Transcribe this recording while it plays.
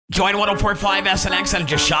Join 104.5 SNX and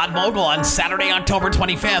Jashad Mogul on Saturday, October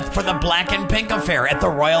 25th for the Black and Pink Affair at the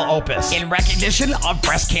Royal Opus in recognition of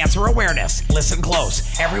breast cancer awareness. Listen close.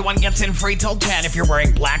 Everyone gets in free till 10 if you're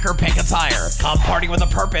wearing black or pink attire. Come party with a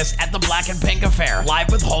purpose at the Black and Pink Affair,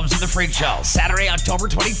 live with Holmes and the Freak Show. Saturday, October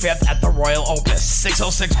 25th at the Royal Opus,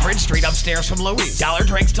 606 Bridge Street, upstairs from Louis. $1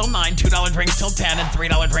 drinks till 9, $2 drinks till 10, and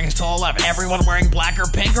 $3 drinks till 11. Everyone wearing black or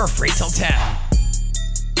pink or free till 10.